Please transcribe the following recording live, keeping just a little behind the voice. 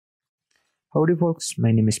Howdy folks,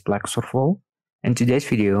 my name is BlackServal, and today's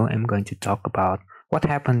video I'm going to talk about what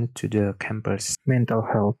happened to the camper's mental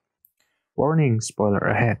health. Warning, spoiler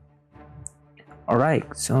ahead.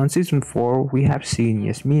 Alright, so on season 4 we have seen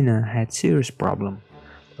Yasmina had serious problem,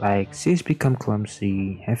 like she's become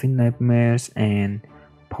clumsy, having nightmares and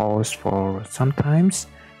pause for sometimes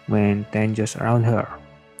when dangers around her.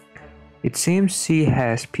 It seems she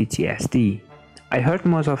has PTSD. I heard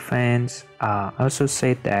most of fans also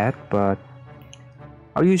say that, but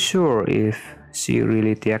are you sure if she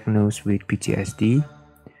really diagnosed with PTSD?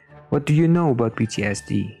 What do you know about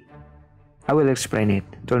PTSD? I will explain it,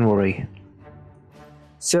 don't worry.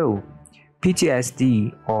 So,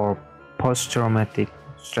 PTSD or post-traumatic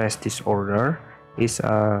stress disorder is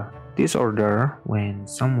a disorder when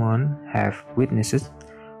someone have witnessed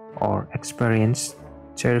or experienced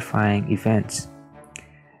terrifying events.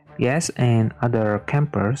 YAZ and other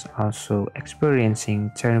campers also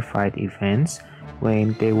experiencing terrified events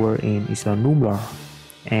when they were in Isla Nublar,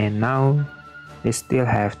 and now they still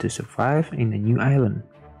have to survive in a new island.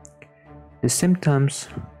 The symptoms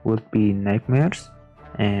would be nightmares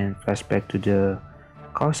and flashback to the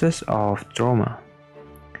causes of trauma.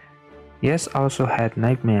 YAZ also had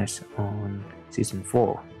nightmares on season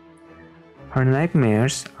 4. Her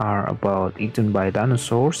nightmares are about eaten by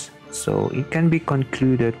dinosaurs, so it can be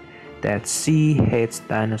concluded that she hates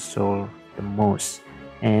dinosaurs the most,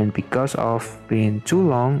 and because of being too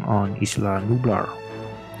long on Isla Nublar.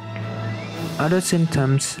 Other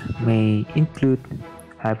symptoms may include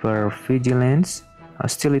hypervigilance,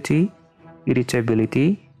 hostility,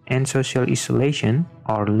 irritability, and social isolation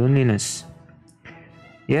or loneliness.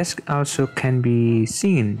 YAZ also can be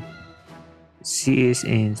seen she is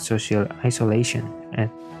in social isolation at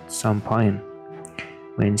some point,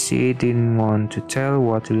 when she didn't want to tell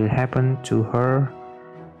what will happen to her,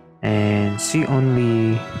 and she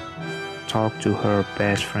only talked to her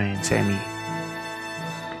best friend Sammy.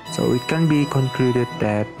 So it can be concluded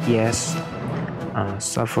that YAZ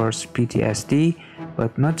suffers PTSD,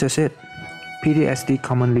 but not just it. PTSD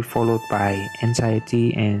commonly followed by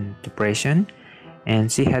anxiety and depression,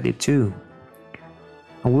 and she had it too.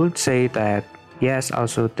 I would say that YAZ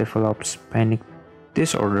also develops panic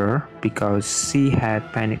disorder because she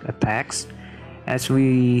had panic attacks, as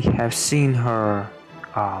we have seen her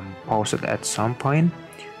posted at some point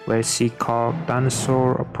where she called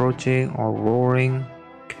dinosaur approaching or roaring.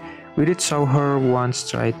 We did saw her once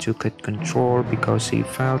try to get control because she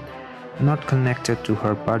felt not connected to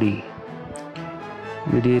her body.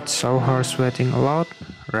 We did saw her sweating a lot,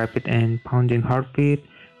 rapid and pounding heartbeat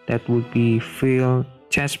that would be feel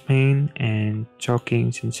chest pain and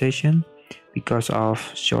choking sensation because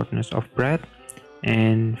of shortness of breath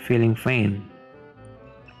and feeling faint.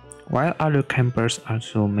 While other campers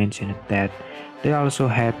also mentioned that they also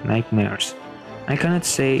had nightmares. I cannot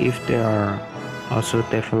say if they are also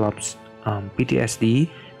develops PTSD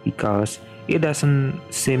because it doesn't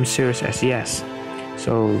seem serious as YAZ.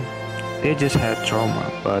 So they just had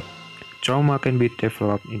trauma, but trauma can be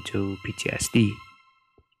developed into PTSD.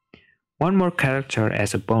 One more character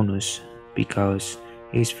as a bonus because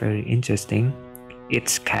he's very interesting.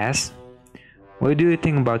 It's Cass. What do you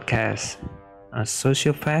think about Cass? A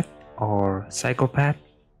sociopath or psychopath?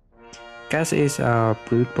 Cass is a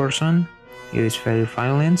brute person. He is very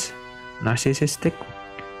violent, narcissistic,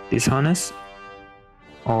 dishonest,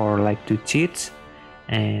 or like to cheat,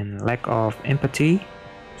 and lack of empathy,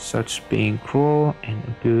 such being cruel and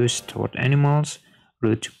abuse toward animals,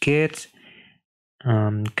 rude to kids,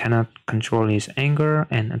 cannot control his anger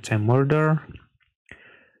and attempt murder.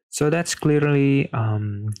 So that's clearly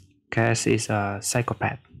Cass is a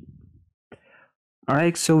psychopath.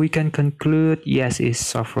 Alright, so we can conclude YAZ is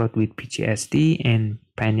suffered with PTSD and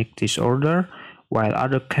panic disorder, while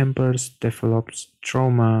other campers develops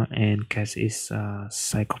trauma and Cass is a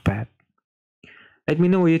psychopath. Let me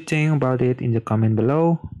know what you think about it in the comment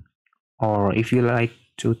below, or if you like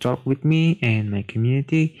to talk with me and my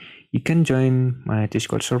community, you can join my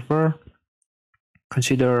Discord server.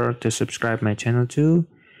 Consider to subscribe my channel too.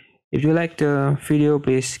 If you like the video,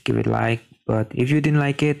 please give it a like, but if you didn't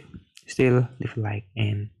like it, still leave a like,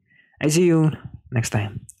 and I see you next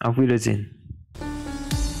time. Auf Wiedersehen.